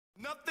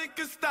Nothing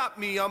can stop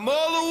me, I'm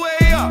all the way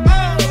up.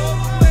 All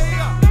the way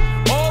up.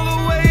 All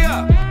the way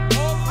up.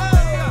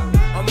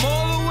 I'm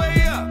all the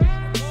way up.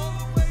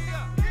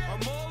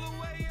 I'm all the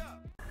way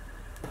up.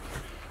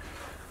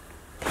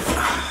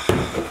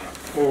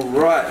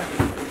 Alright,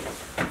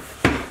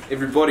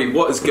 everybody,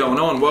 what is going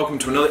on? Welcome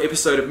to another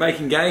episode of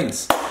Making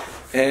Gains.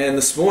 And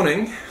this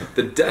morning,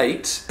 the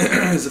date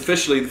is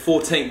officially the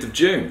 14th of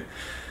June.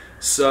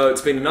 So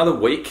it's been another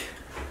week.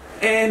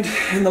 And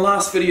in the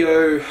last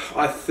video,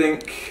 I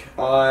think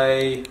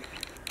I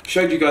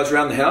showed you guys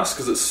around the house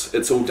because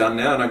it's all done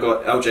now, and I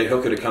got LJ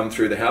Hooker to come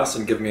through the house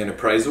and give me an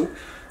appraisal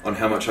on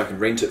how much I can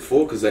rent it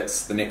for, because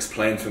that's the next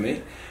plan for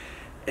me.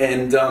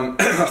 And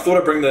I thought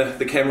I'd bring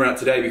the camera out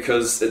today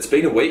because it's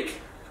been a week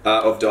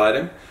of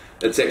dieting.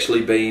 It's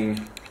actually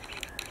been,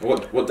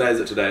 what day is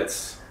it today?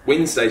 It's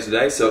Wednesday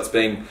today, so it's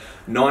been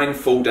 9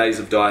 full days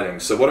of dieting.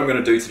 So what I'm going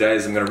to do today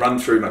is I'm going to run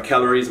through my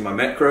calories and my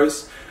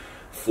macros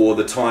for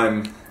the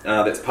time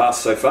that's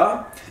passed so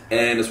far,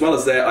 and as well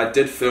as that, I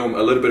did film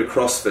a little bit of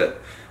CrossFit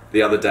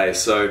the other day,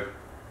 so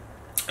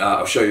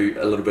I'll show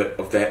you a little bit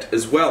of that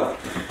as well.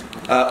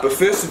 But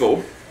first of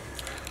all,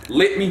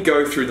 let me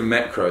go through the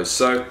macros.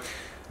 So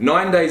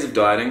 9 days of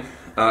dieting,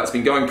 it's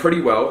been going pretty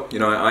well. You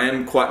know, I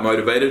am quite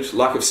motivated.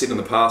 Like I've said in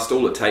the past,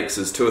 all it takes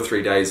is 2 or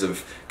 3 days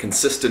of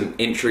consistent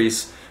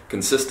entries,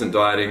 consistent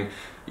dieting.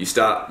 You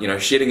start, you know,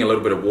 shedding a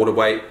little bit of water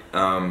weight,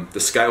 the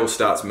scale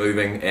starts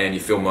moving and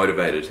you feel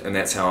motivated, and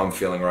that's how I'm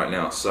feeling right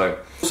now. So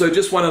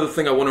just one other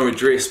thing I want to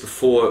address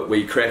before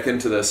we crack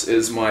into this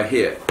is my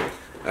hair.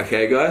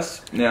 Okay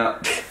guys, now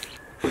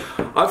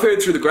I've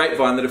heard through the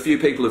grapevine that a few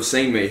people have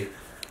seen me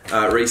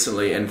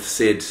recently and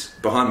said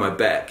behind my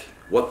back,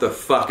 what the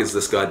fuck is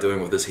this guy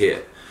doing with his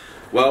hair?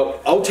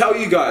 Well, I'll tell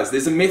you guys,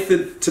 there's a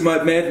method to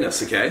my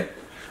madness, okay?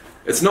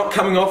 It's not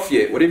coming off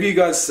yet, whatever you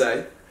guys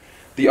say.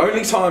 The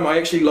only time I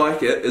actually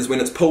like it is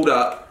when it's pulled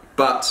up,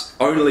 but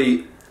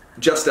only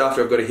just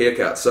after I've got a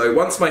haircut. So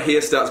once my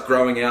hair starts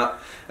growing out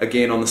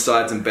again on the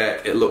sides and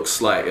back, it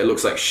looks like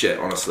shit,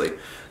 honestly.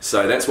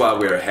 So that's why I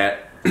wear a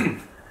hat.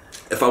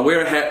 If I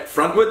wear a hat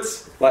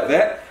frontwards like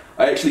that,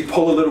 I actually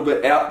pull a little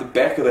bit out the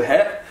back of the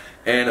hat,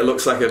 and it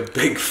looks like a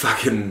big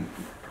fucking,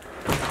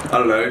 I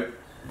don't know,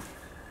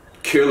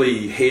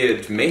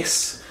 curly-haired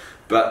mess.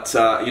 But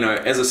you know,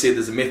 as I said,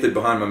 there's a method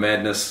behind my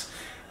madness.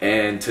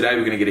 And today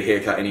we're going to get a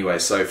haircut anyway,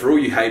 so for all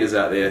you haters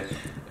out there,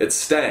 it's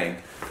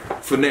staying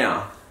for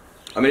now.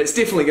 I mean, it's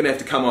definitely going to have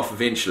to come off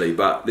eventually,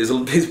 but there's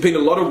been a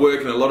lot of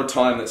work and a lot of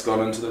time that's gone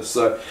into this,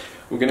 so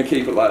we're going to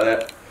keep it like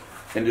that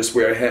and just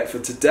wear a hat for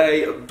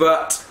today.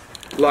 But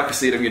like I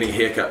said, I'm getting a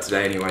haircut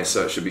today anyway,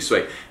 so it should be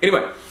sweet.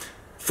 Anyway,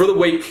 for the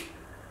week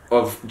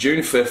of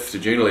June 5th to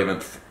June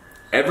 11th,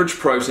 average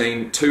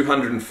protein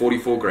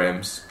 244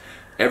 grams,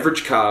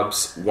 average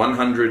carbs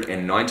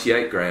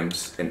 198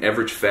 grams, and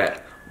average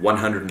fat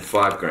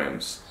 105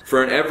 grams,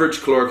 for an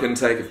average caloric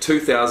intake of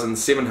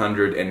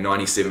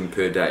 2,797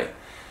 per day.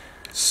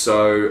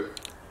 So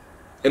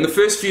in the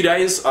first few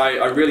days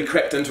I really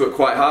cracked into it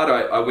quite hard.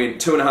 I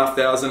went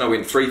 2,500, I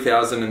went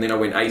 3,000, and then I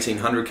went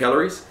 1,800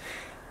 calories,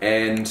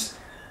 and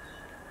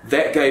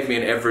that gave me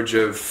an average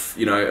of,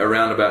 you know,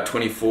 around about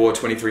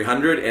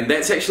 2,300, and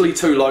that's actually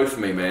too low for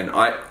me, man.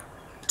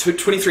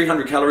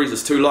 2,300 calories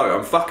is too low.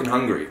 I'm fucking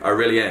hungry, I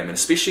really am, and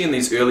especially in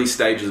these early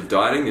stages of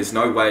dieting, there's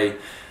no way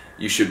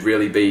you should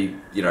really be,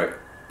 you know,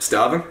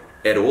 starving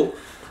at all.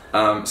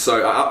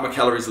 So I upped my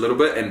calories a little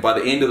bit, and by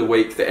the end of the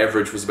week the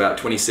average was about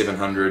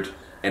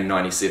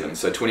 2,797,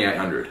 so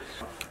 2,800.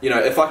 You know,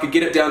 if I could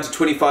get it down to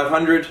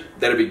 2,500,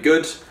 that'd be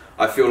good.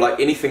 I feel like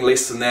anything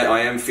less than that,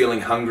 I am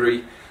feeling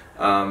hungry,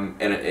 and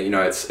you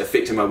know, it's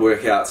affecting my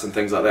workouts and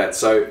things like that.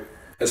 So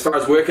as far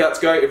as workouts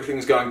go,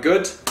 everything's going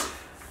good.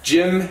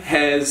 Gym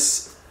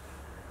has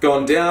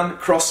gone down,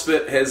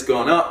 CrossFit has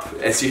gone up,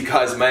 as you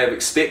guys may have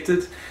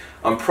expected.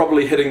 I'm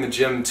probably hitting the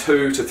gym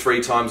 2 to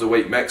 3 times a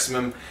week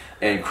maximum,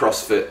 and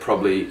CrossFit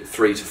probably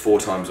 3 to 4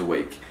 times a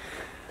week.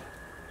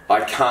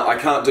 I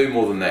can't do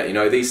more than that. You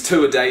know, these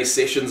 2-a-day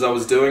sessions I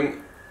was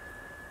doing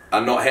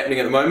are not happening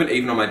at the moment,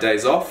 even on my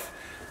days off.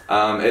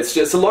 It's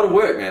just a lot of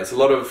work, man. It's a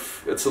lot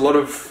of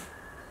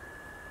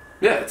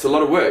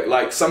work.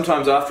 Like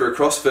sometimes after a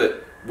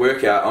CrossFit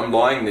workout, I'm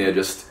lying there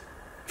just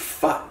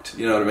fucked,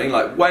 you know what I mean?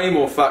 Like way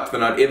more fucked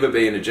than I'd ever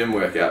be in a gym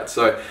workout.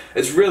 So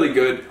it's really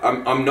good.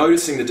 I'm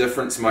noticing the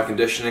difference in my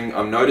conditioning.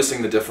 I'm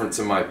noticing the difference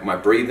in my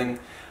breathing.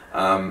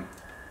 A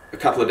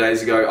couple of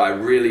days ago I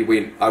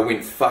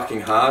went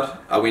fucking hard.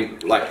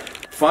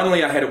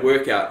 Finally I had a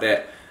workout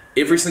that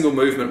every single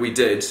movement we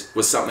did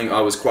was something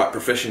I was quite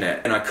proficient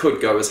at, and I could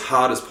go as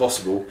hard as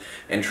possible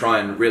and try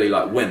and really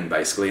like win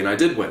basically, and I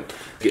did win.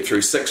 Get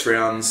through 6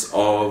 rounds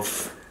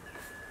of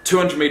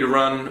 200 meter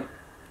run,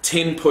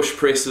 10 push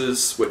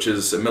presses, which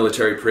is a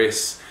military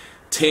press,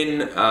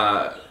 10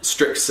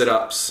 strict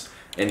sit-ups,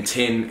 and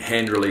 10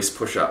 hand release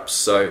push-ups.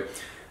 So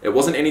it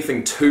wasn't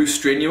anything too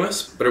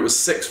strenuous, but it was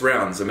 6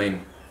 rounds. I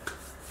mean,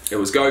 it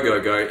was go,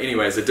 go, go.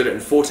 Anyways, I did it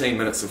in 14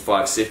 minutes and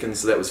 5 seconds,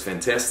 so that was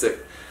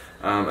fantastic.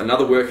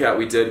 Another workout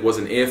we did was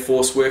an Air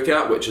Force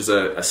workout, which is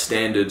a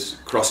standard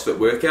CrossFit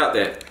workout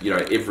that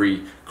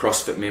every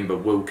CrossFit member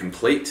will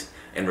complete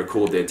and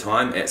record their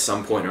time at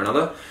some point or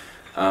another.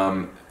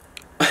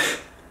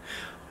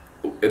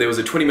 There was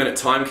a 20-minute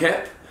time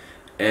cap,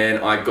 and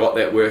I got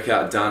that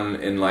workout done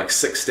in like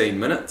 16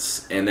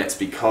 minutes, and that's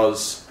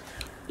because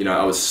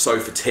I was so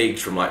fatigued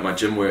from like my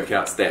gym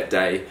workouts that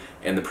day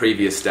and the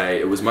previous day.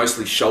 It was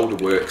mostly shoulder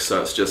work,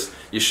 so it's just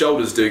your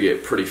shoulders do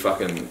get pretty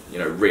fucking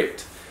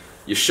wrecked.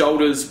 Your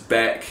shoulders,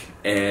 back,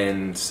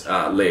 and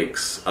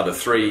legs are the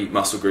three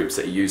muscle groups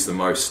that you use the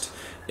most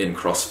in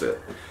CrossFit.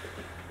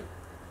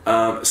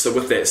 So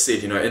with that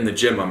said, in the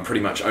gym I'm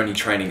pretty much only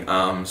training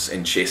arms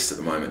and chest at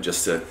the moment,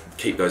 just to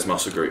keep those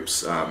muscle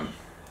groups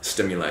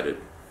stimulated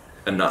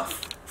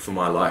enough for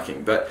my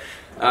liking. But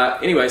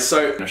anyway, so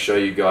I'm going to show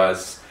you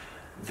guys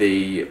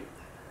the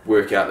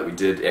workout that we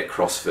did at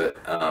CrossFit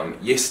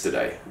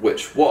yesterday,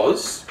 which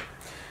was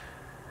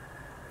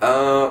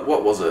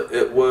what was it?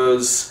 It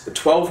was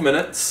 12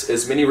 minutes,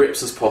 as many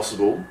reps as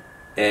possible,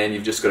 and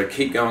you've just got to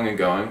keep going and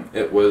going.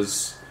 It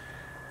was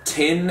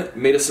 10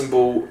 medicine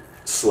ball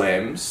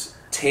slams,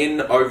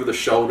 10 over the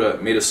shoulder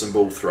medicine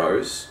ball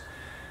throws,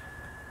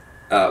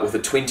 with a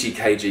 20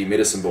 kg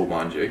medicine ball,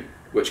 mind you,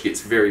 which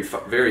gets very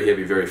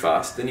heavy very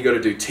fast. Then you got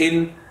to do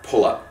 10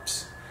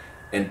 pull-ups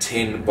and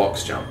 10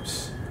 box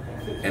jumps,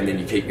 and then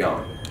you keep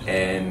going.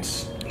 And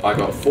I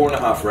got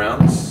 4.5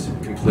 rounds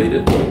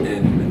completed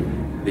in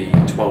the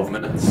 12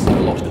 minutes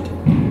allotted,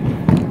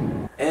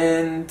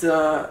 and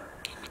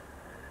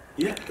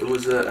yeah, it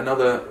was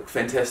another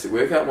fantastic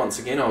workout. Once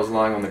again, I was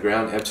lying on the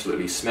ground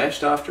absolutely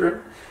smashed after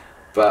it.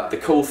 But the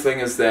cool thing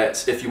is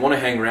that if you want to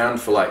hang around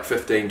for like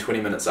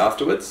 15-20 minutes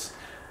afterwards,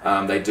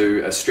 they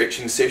do a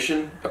stretching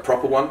session, a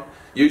proper one.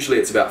 Usually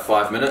it's about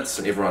 5 minutes,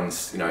 and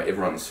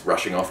everyone's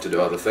rushing off to do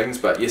other things.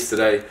 But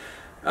yesterday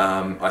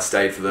I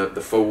stayed for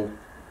the full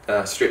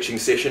stretching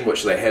session,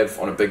 which they have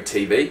on a big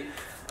TV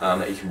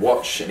that you can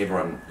watch, and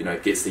everyone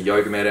gets the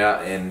yoga mat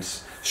out and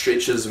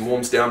stretches and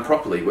warms down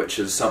properly, which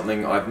is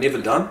something I've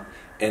never done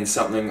and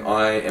something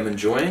I am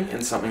enjoying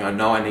and something I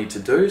know I need to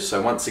do.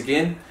 So once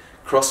again,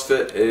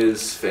 CrossFit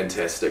is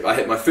fantastic. I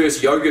had my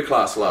first yoga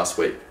class last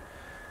week.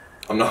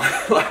 I'm not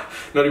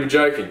not even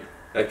joking.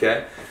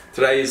 Okay,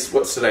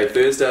 what's today?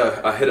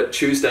 Thursday. I hit it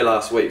Tuesday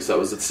last week, so it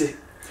was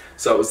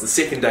the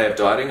second day of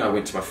dieting. I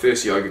went to my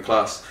first yoga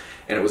class,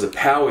 and it was a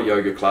power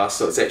yoga class,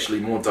 so it's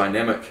actually more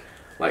dynamic,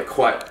 like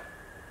quite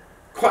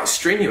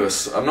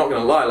strenuous. I'm not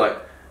going to lie. Like,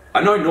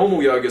 I know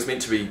normal yoga is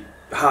meant to be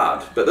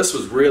hard, but this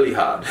was really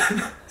hard.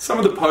 Some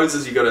of the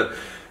poses you gotta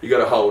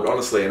hold,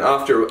 honestly. And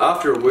after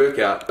a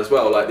workout as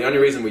well, like the only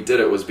reason we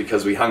did it was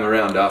because we hung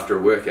around after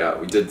a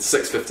workout. We did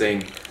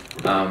 6:15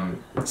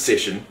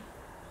 session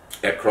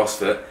at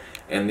CrossFit,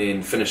 and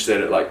then finished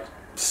that at like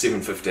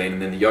 7:15,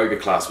 and then the yoga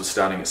class was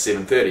starting at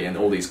 7:30, and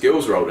all these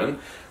girls rolled in.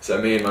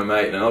 So me and my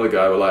mate and another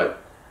guy were like,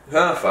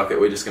 fuck it,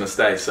 we're just gonna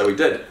stay. So we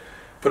did.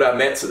 Put our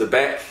mats at the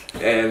back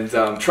and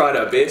tried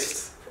our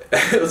best.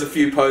 There was a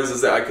few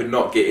poses that I could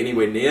not get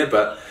anywhere near,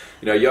 but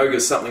yoga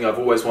is something I've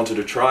always wanted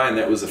to try, and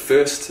that was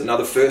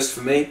another first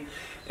for me,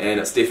 and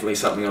it's definitely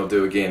something I'll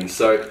do again.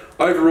 So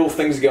overall,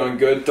 things are going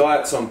good.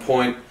 Diet's on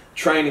point.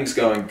 Training's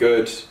going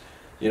good.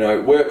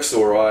 Work's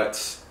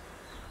alright.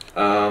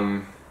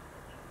 I'm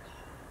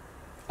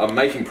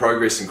making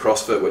progress in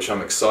CrossFit, which I'm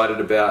excited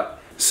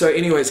about. So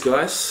anyways,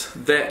 guys,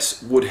 that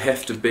would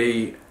have to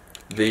be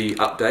the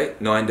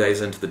update 9 days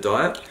into the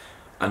diet.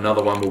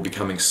 Another one will be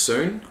coming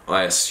soon.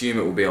 I assume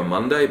it will be on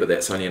Monday, but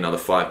that's only another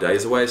 5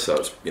 days away, so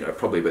it's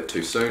probably a bit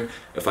too soon.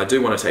 If I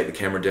do want to take the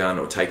camera down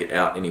or take it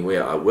out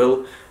anywhere, I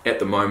will. At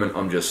the moment,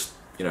 I'm just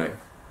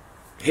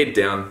head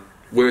down,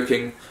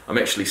 working. I'm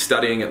actually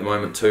studying at the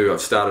moment too. I've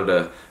started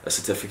a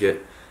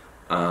certificate,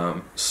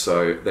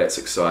 so that's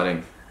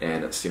exciting,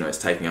 and it's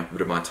taking up a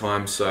bit of my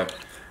time. So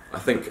I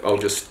think I'll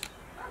just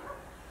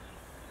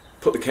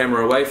put the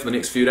camera away for the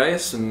next few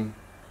days and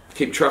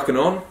keep trucking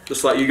on,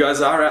 just like you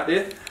guys are out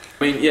there.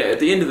 I mean, yeah, at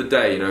the end of the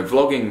day,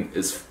 vlogging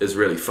is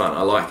really fun.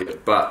 I like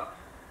it, but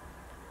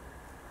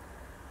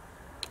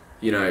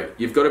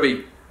you've got to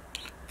be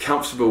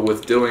comfortable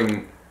with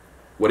doing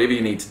whatever you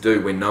need to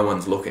do when no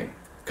one's looking,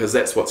 because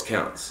that's what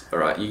counts. All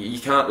right, you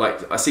can't,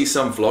 like, I see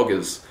some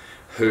vloggers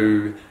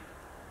who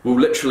will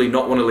literally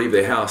not want to leave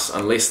their house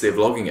unless they're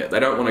vlogging it. They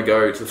don't want to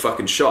go to the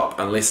fucking shop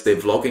unless they're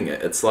vlogging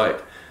it. It's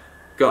like,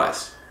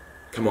 guys,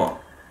 come on.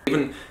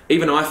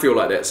 Even I feel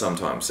like that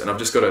sometimes, and I've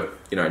just got to,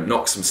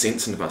 knock some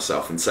sense into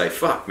myself and say,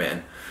 fuck,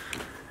 man,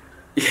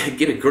 yeah,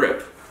 get a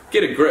grip,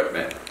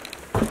 man.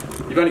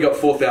 You've only got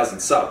 4,000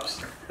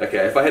 subs.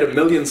 Okay, if I had 1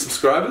 million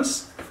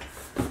subscribers,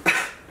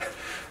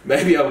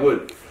 maybe I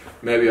would,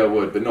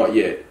 but not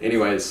yet.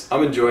 Anyways,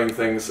 I'm enjoying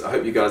things. I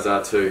hope you guys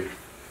are too.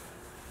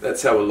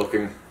 That's how we're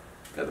looking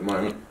at the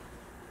moment.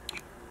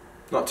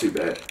 Not too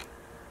bad.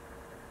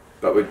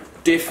 But we're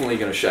definitely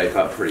going to shape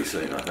up pretty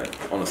soon, I think.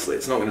 Honestly,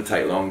 it's not going to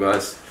take long,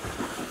 guys.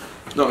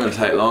 Not going to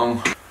take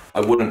long. I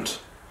wouldn't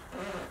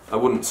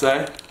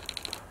say.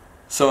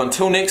 So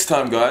until next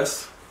time,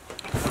 guys.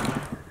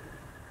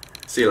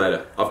 See you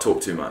later. I've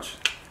talked too much.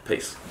 Peace.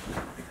 Peace.